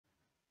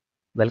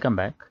Welcome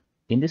back.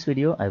 In this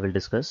video, I will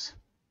discuss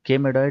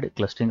K-Medoid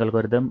clustering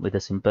algorithm with a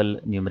simple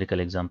numerical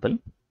example.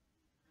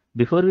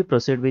 Before we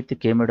proceed with the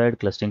K-Medoid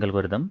clustering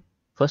algorithm,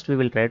 first we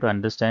will try to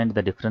understand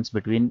the difference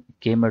between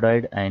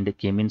K-Medoid and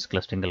K-Means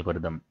clustering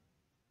algorithm.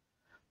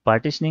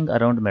 Partitioning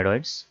around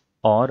medoids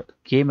or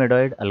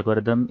K-Medoid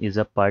algorithm is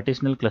a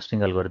partitional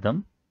clustering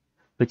algorithm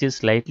which is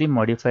slightly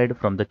modified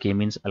from the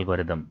K-Means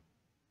algorithm.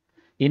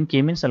 In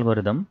K-Means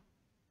algorithm,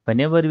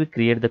 whenever we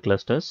create the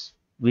clusters,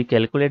 we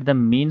calculate the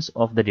means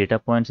of the data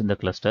points in the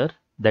cluster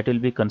that will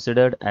be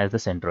considered as the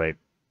centroid.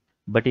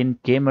 But in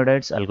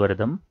K-Medoids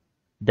algorithm,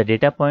 the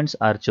data points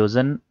are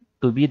chosen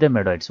to be the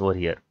medoids over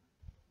here.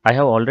 I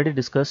have already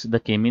discussed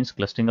the K-means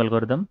clustering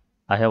algorithm.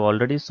 I have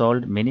already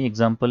solved many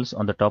examples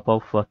on the top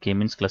of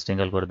K-means clustering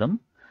algorithm.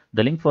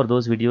 The link for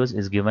those videos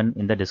is given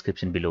in the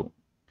description below.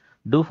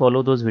 Do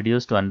follow those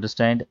videos to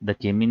understand the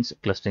K-means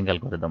clustering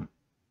algorithm.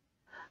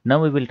 Now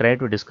we will try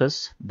to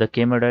discuss the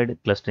K-Medoid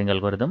clustering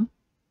algorithm.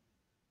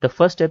 The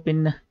first step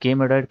in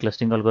K-Medoid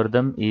clustering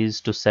algorithm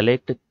is to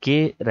select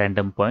k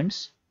random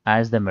points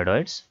as the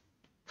medoids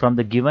from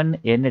the given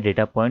n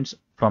data points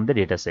from the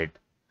dataset.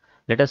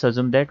 Let us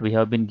assume that we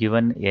have been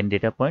given n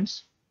data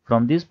points.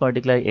 From these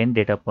particular n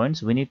data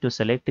points, we need to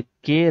select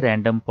k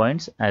random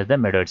points as the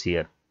medoids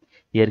here.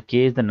 Here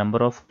k is the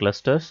number of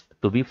clusters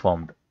to be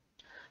formed.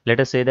 Let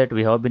us say that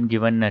we have been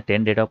given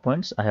 10 data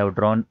points. I have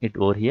drawn it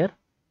over here.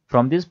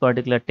 From these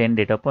particular 10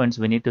 data points,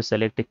 we need to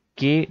select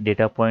k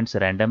data points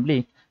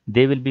randomly.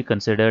 They will be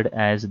considered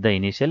as the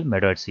initial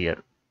medoids here.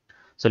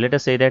 So let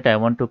us say that I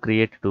want to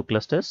create two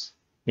clusters.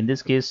 In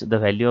this case, the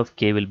value of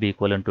k will be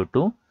equivalent to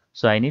 2.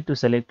 So I need to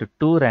select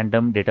two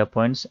random data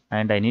points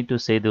and I need to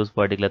say those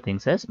particular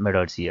things as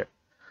medoids here.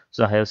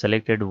 So I have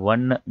selected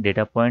one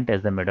data point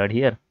as the medoid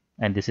here,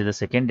 and this is the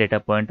second data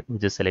point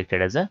which is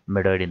selected as a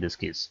medoid in this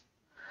case.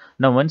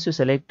 Now once you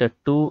select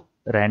two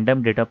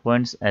random data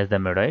points as the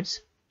medoids,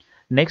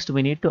 next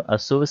we need to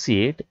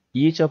associate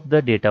each of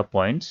the data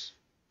points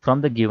from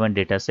the given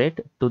data set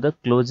to the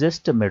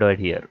closest medoid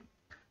here.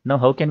 Now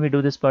how can we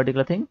do this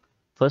particular thing?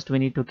 First we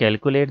need to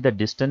calculate the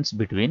distance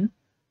between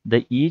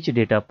the each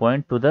data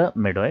point to the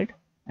medoid,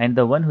 and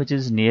the one which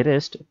is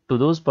nearest to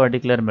those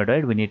particular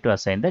medoid we need to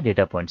assign the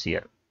data points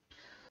here.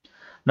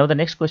 Now the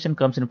next question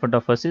comes in front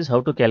of us is how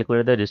to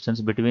calculate the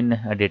distance between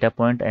a data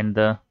point and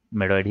the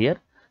medoid here.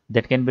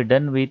 That can be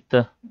done with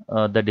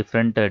the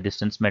different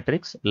distance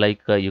metrics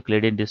like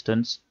Euclidean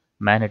distance,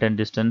 Manhattan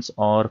distance,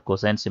 or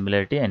cosine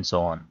similarity, and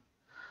so on.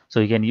 So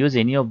you can use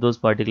any of those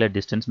particular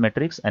distance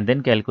metrics and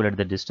then calculate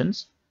the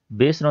distance.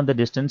 Based on the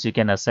distance, you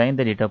can assign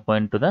the data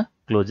point to the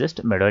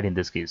closest medoid in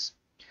this case.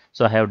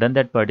 So I have done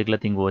that particular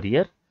thing over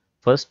here.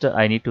 First,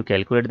 I need to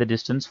calculate the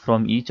distance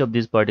from each of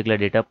these particular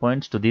data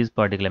points to these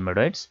particular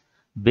medoids.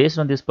 Based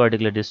on this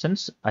particular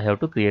distance, I have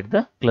to create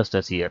the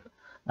clusters here.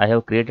 I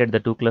have created the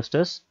two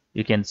clusters.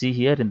 You can see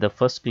here in the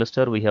first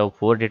cluster we have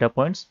 4 data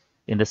points.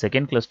 In the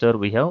second cluster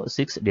we have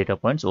 6 data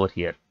points over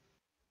here.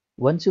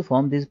 Once you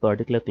form these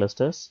particular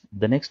clusters,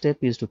 the next step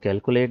is to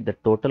calculate the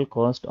total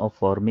cost of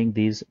forming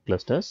these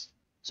clusters.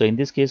 So in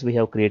this case we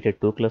have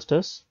created two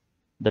clusters.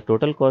 The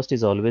total cost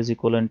is always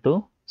equivalent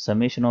to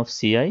summation of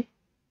Ci.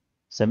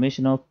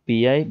 Summation of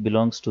Pi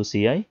belongs to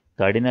Ci,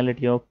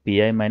 cardinality of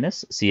Pi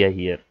minus Ci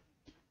here,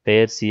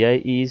 where Ci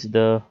is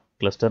the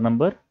cluster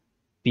number,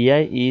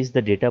 Pi is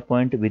the data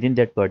point within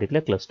that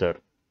particular cluster.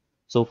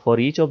 So for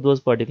each of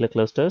those particular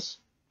clusters,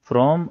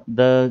 from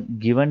the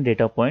given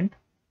data point,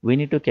 we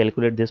need to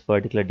calculate this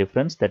particular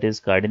difference, that is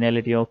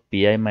cardinality of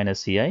Pi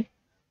minus Ci.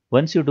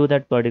 Once you do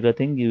that particular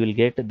thing, you will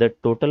get the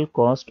total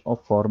cost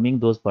of forming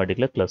those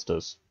particular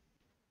clusters.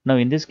 Now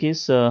in this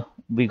case,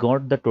 we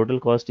got the total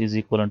cost is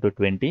equivalent to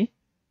 20.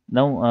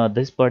 Now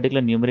this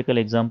particular numerical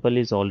example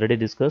is already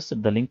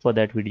discussed. The link for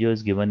that video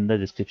is given in the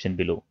description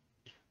below.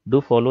 Do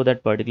follow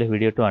that particular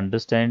video to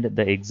understand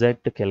the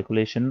exact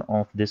calculation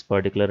of this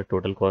particular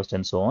total cost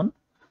and so on.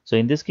 So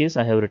in this case,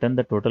 I have written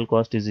the total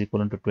cost is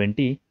equivalent to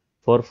 20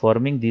 for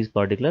forming these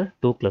particular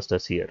two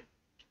clusters here.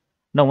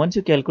 Now once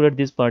you calculate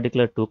these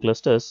particular two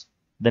clusters,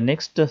 the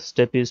next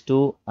step is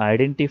to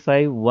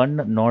identify one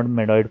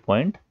non-medoid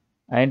point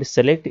and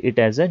select it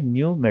as a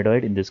new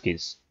medoid in this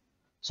case.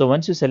 So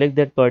once you select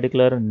that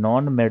particular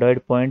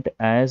non-medoid point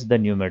as the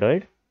new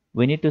medoid,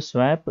 we need to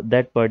swap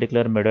that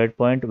particular medoid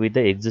point with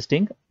the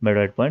existing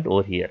medoid point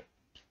over here.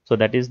 So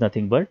that is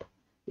nothing but,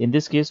 in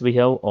this case we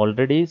have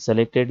already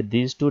selected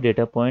these two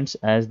data points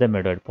as the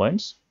medoid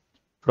points.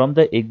 From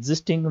the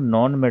existing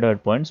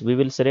non-medoid points, we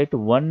will select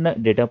one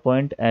data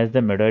point as the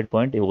medoid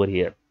point over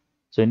here.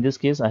 So in this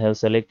case I have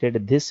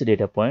selected this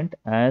data point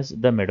as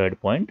the medoid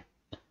point.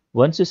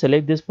 Once you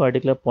select this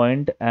particular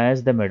point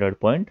as the medoid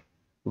point,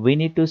 we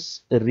need to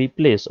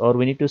replace or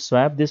we need to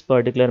swap this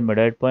particular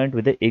medoid point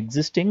with the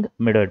existing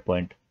medoid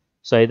point.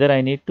 So either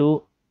I need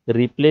to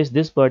replace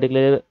this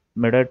particular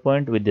medoid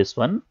point with this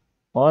one,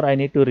 or I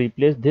need to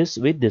replace this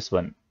with this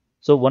one.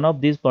 So one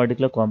of these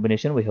particular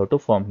combination we have to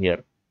form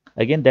here.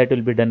 Again, that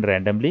will be done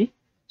randomly.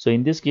 So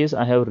in this case,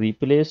 I have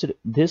replaced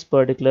this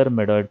particular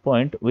medoid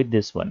point with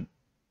this one.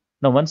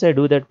 Now once I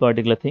do that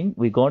particular thing,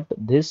 we got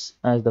this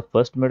as the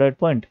first Medoid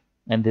point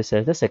and this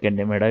as the second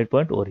Medoid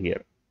point over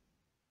here.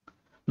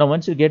 Now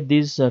once you get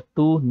these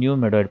two new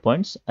Medoid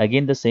points,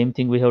 again the same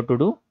thing we have to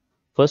do.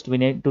 First we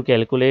need to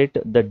calculate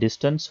the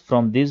distance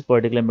from this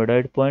particular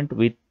Medoid point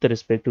with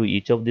respect to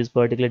each of these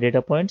particular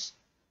data points.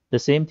 The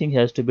same thing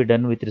has to be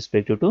done with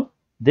respect to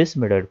this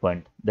Medoid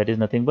point. That is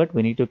nothing but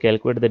we need to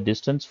calculate the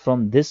distance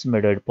from this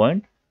Medoid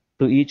point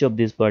to each of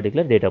these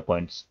particular data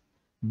points.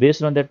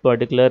 Based on that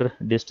particular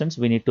distance,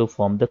 we need to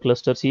form the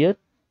clusters here.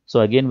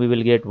 So again we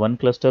will get one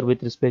cluster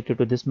with respect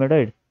to this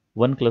Medoid,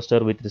 one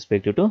cluster with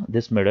respect to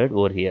this Medoid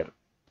over here.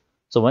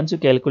 So once you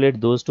calculate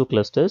those two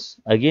clusters,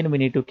 again we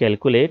need to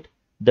calculate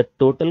the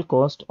total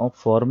cost of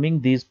forming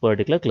these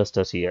particular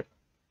clusters here.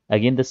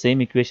 Again the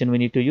same equation we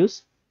need to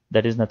use.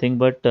 That is nothing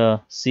but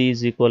C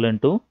is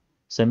equivalent to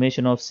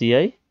summation of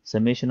Ci,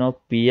 summation of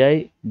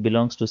Pi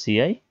belongs to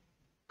Ci,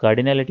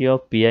 cardinality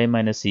of Pi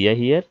minus Ci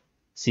here.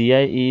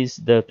 Ci is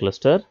the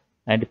cluster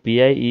and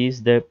Pi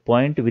is the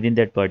point within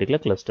that particular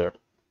cluster.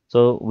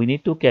 So we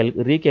need to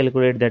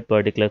recalculate that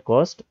particular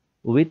cost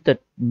with the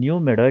new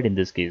Medoid in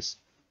this case.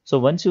 So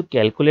once you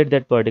calculate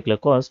that particular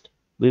cost,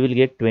 we will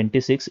get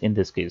 26 in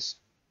this case.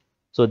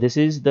 So this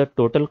is the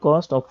total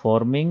cost of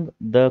forming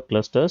the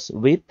clusters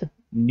with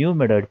new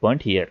Medoid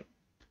point here.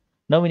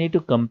 Now we need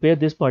to compare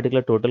this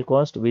particular total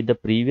cost with the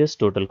previous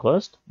total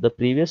cost. The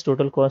previous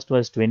total cost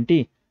was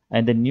 20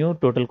 and the new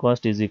total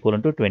cost is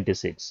equivalent to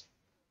 26.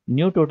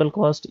 New total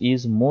cost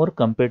is more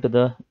compared to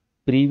the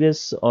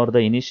previous or the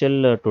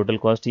initial total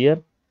cost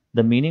here.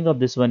 The meaning of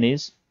this one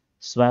is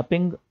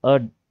swapping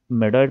a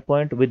Medoid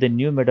point with the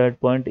new Medoid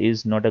point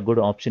is not a good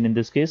option in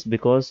this case,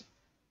 because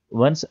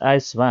once I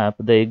swap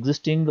the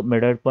existing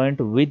Medoid point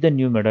with the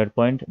new Medoid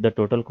point, the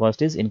total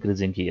cost is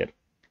increasing here.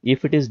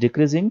 If it is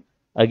decreasing,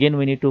 again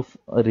we need to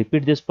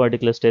repeat this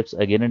particular steps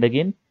again and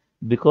again.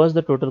 Because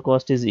the total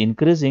cost is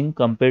increasing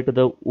compared to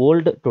the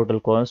old total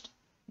cost,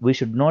 we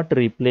should not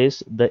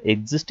replace the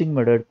existing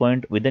Medoid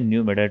point with the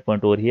new Medoid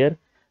point over here.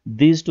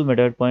 These two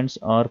Medoid points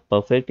are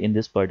perfect in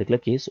this particular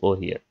case over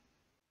here.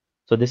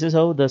 So this is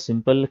how the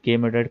simple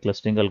K-Medoid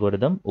clustering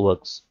algorithm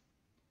works.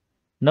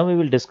 Now we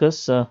will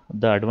discuss the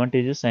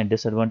advantages and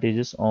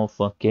disadvantages of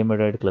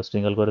K-Medoid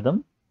clustering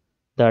algorithm.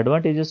 The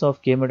advantages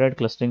of K-Medoid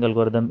clustering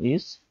algorithm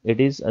is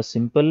it is a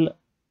simple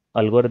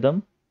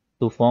algorithm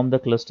to form the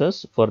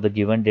clusters for the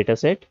given data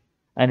set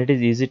and it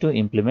is easy to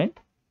implement.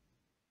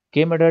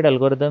 K-Medoid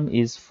algorithm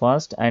is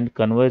fast and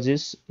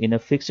converges in a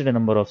fixed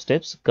number of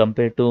steps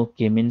compared to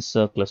K-means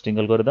clustering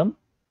algorithm.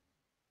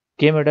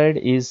 K-Medoid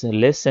is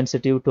less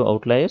sensitive to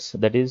outliers.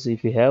 That is,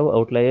 if you have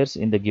outliers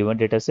in the given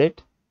dataset,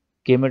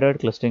 K-Medoid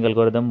clustering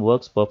algorithm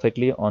works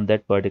perfectly on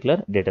that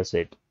particular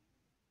dataset.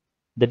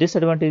 The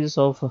disadvantages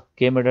of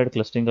K-Medoid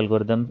clustering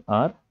algorithm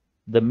are: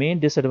 the main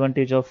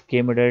disadvantage of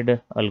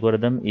K-Medoid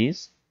algorithm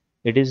is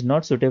it is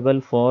not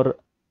suitable for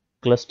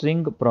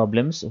clustering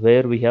problems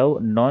where we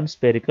have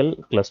non-spherical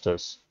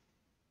clusters.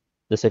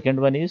 The second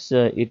one is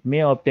it may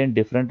obtain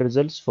different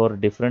results for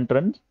different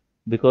runs,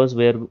 because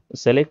we are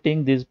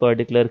selecting these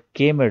particular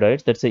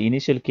K-Medoids, that's the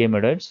initial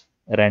K-Medoids,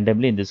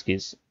 randomly in this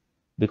case.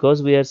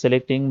 Because we are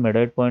selecting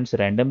Medoid points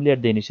randomly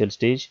at the initial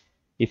stage,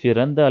 if you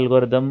run the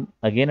algorithm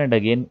again and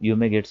again, you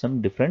may get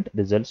some different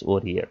results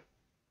over here.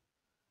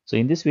 So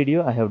in this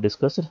video, I have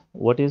discussed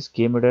what is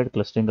K-Medoid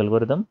clustering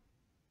algorithm,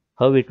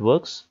 how it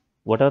works,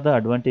 what are the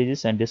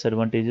advantages and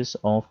disadvantages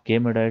of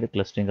K-Medoid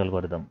clustering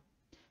algorithm.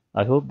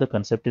 I hope the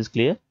concept is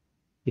clear.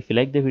 If you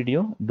like the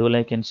video, do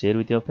like and share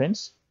with your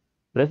friends.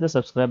 Press the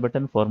subscribe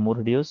button for more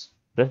videos.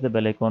 Press the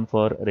bell icon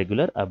for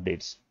regular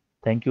updates.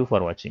 Thank you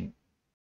for watching.